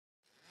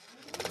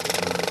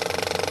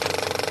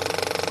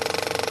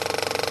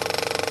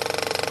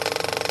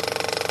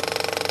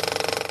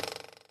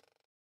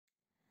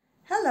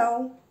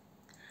Hello!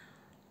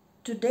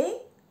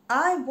 Today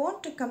I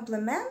want to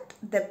complement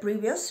the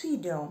previous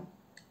video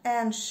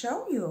and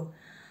show you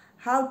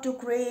how to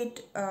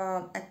create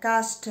a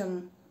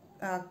custom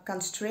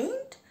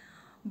constraint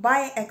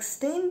by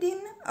extending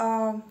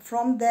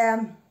from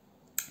the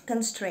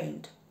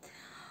constraint.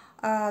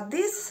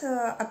 This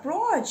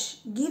approach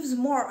gives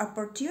more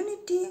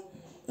opportunity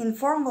in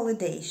form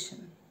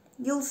validation.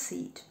 You'll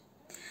see it.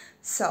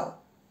 So,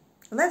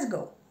 let's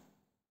go.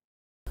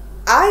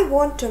 I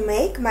want to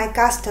make my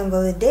custom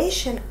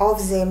validation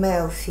of the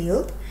email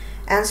field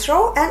and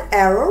throw an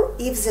error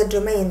if the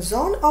domain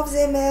zone of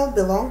the email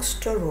belongs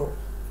to root.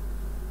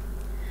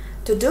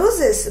 To do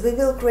this, we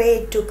will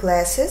create two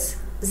classes.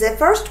 The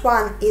first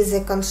one is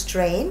a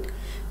constraint,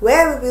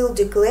 where we will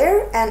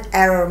declare an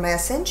error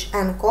message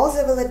and call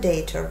the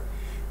validator.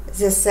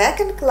 The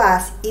second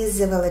class is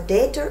the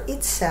validator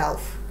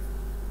itself.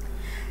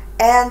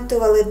 And to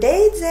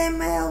validate the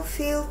email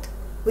field,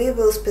 we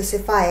will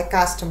specify a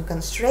custom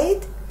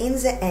constraint in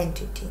the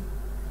entity.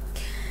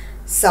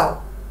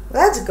 So,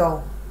 let's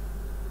go.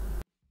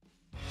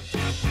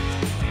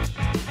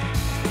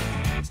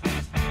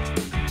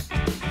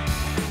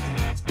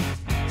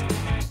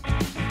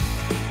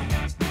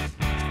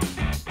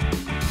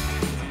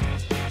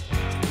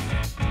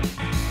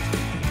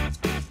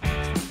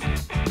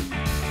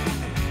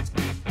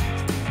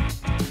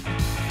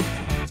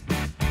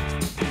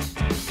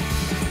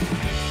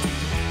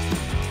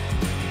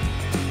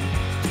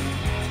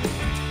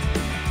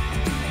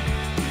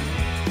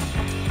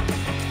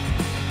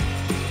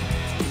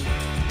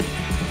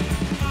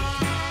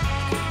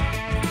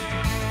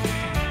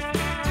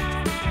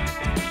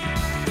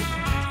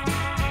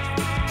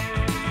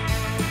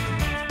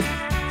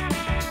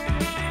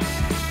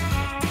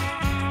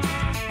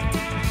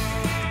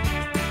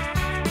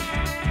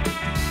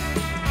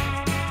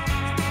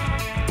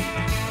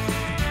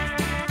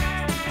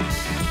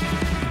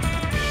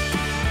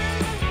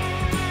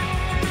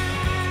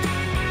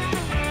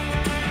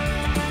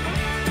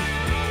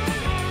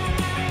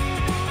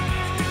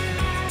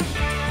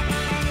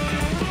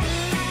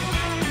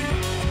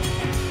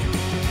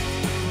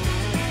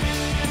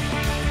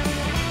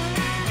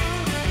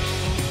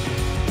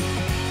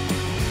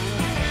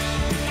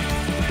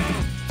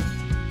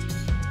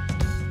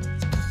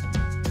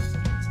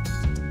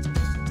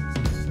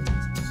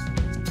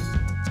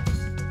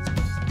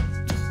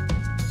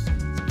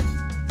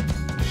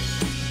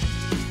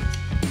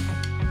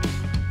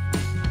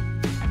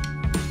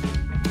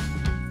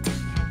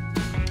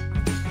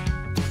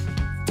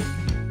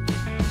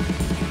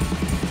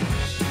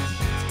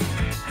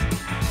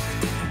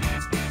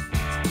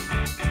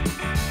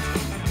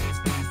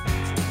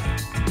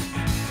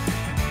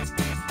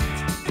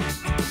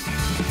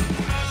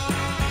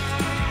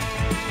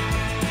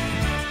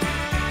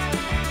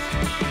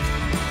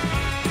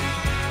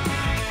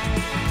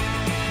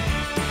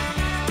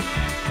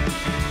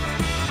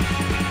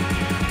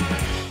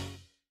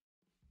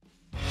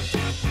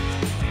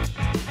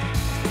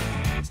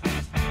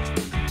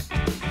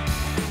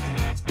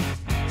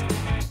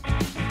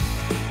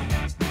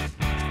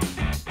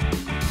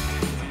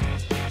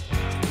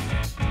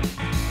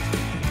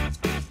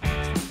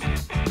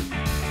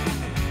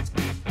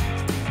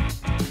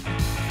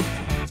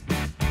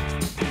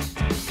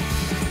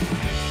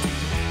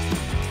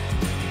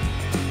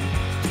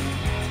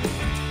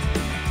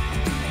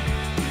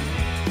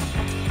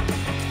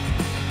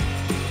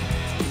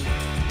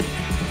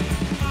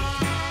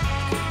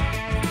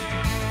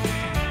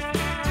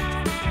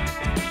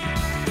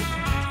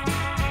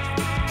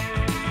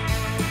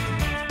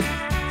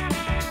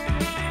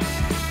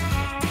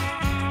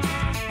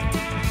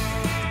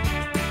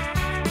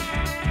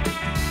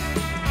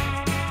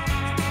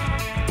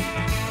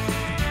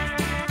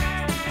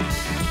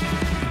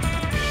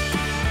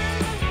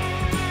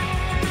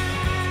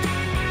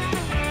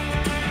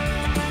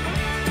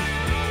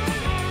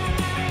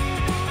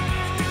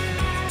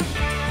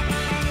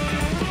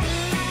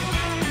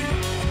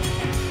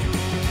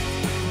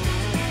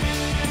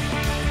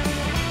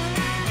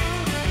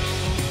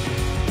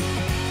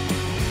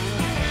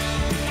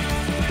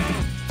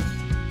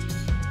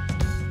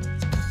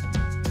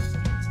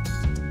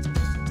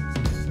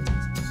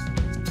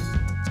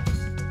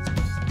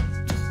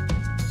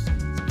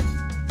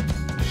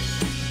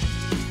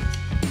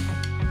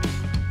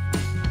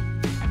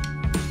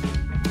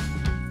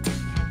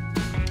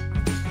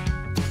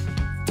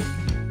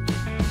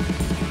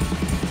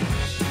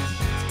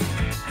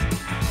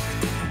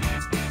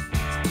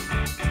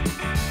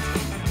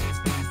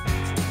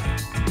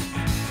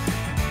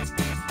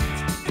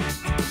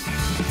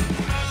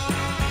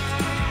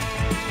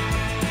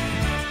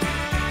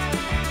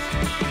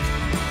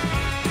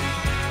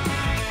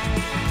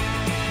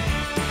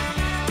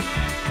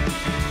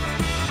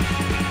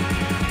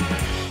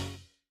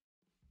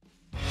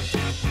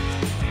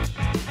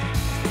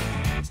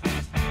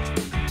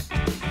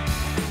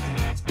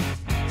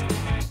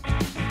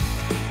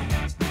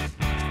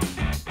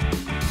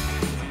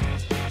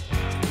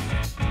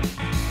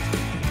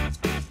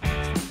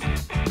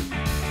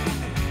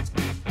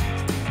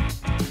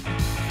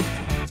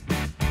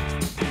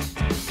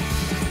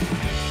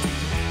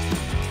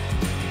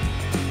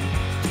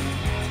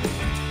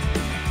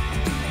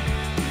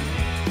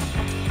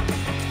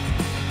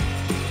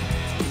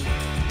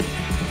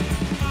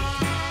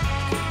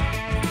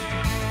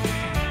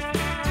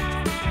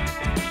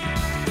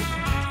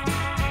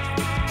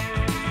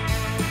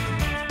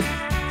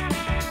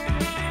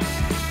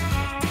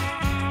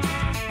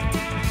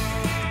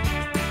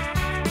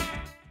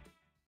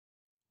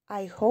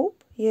 I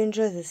hope you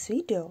enjoy this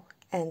video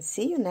and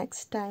see you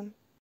next time.